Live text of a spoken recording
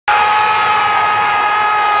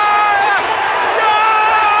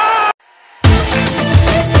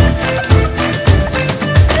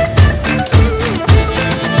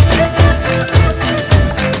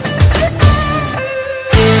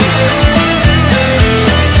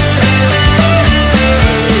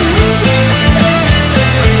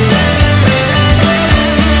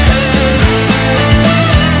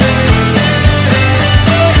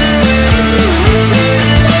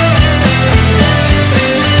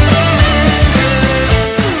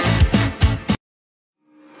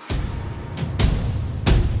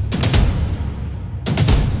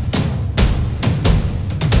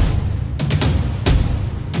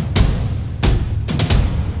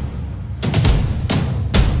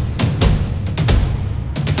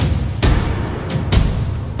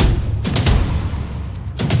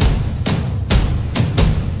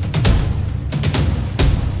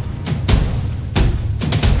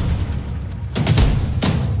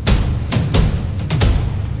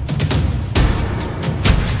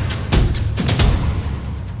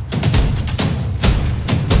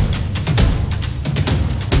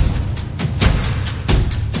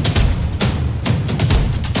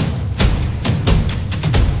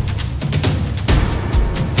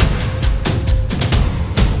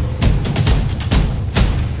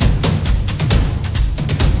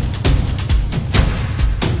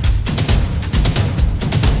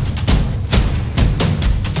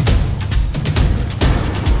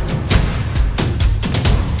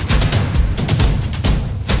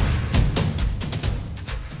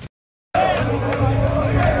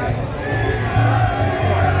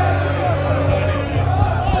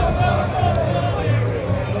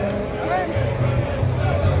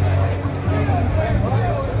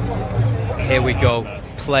here we go,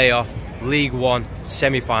 playoff, League One,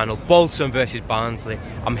 semi-final, Bolton versus Barnsley.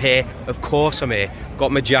 I'm here, of course I'm here.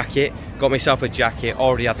 Got my jacket, got myself a jacket,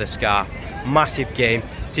 already had the scarf. Massive game,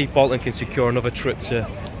 see if Bolton can secure another trip to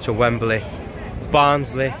Wembley.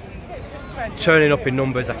 Barnsley, turning up in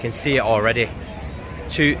numbers, I can see it already.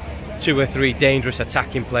 Two or three dangerous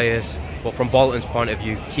attacking players, but from Bolton's point of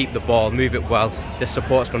view, keep the ball, move it well. The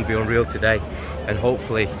support's going to be unreal today, and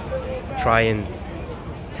hopefully try and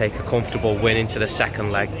take a comfortable win into the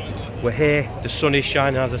second leg. We're here, the sun is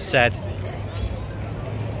shining as I said.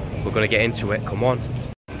 We're going to get into it, come on.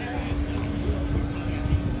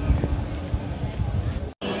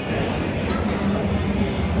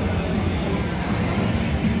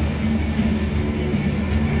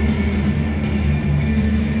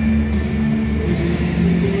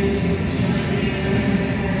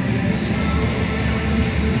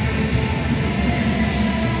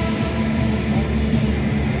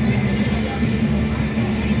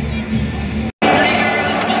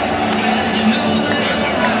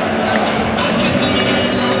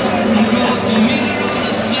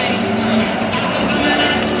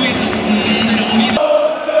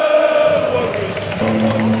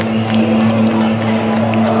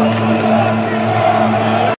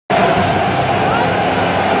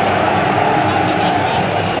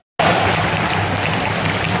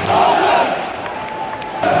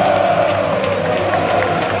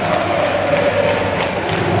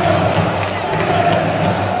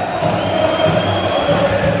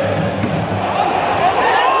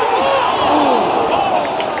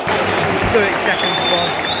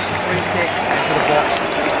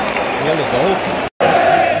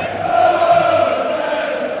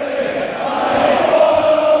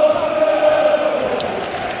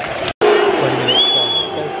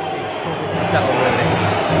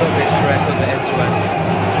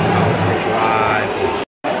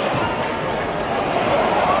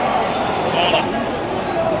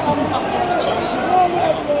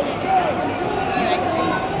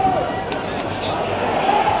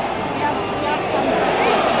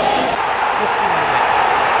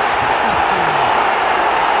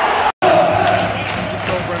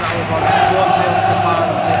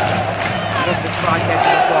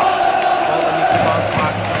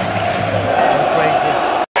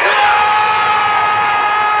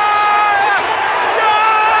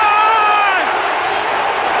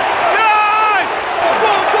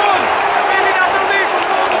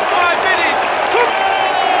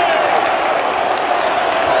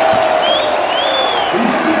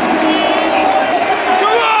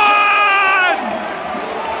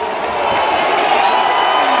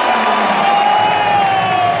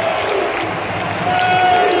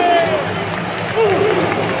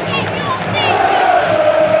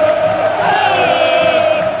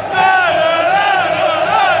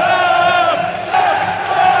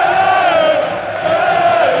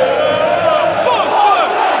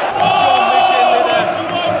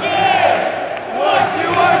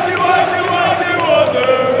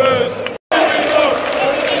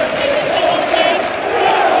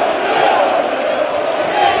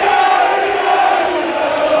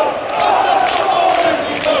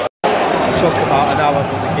 Took about an hour,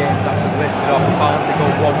 but the game's actually lifted off. Barnsley go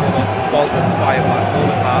 1-1 up, Bolton fire back, load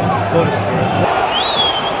of heart, load of spirit.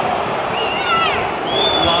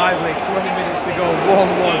 Lively, 20 minutes to go,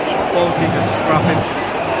 1-1, Bolton just scrapping.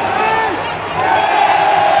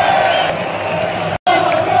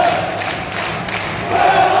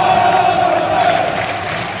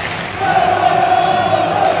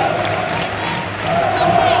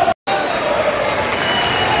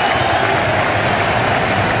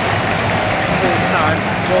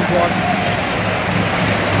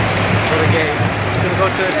 For the game. It's going to go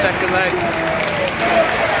to the second leg.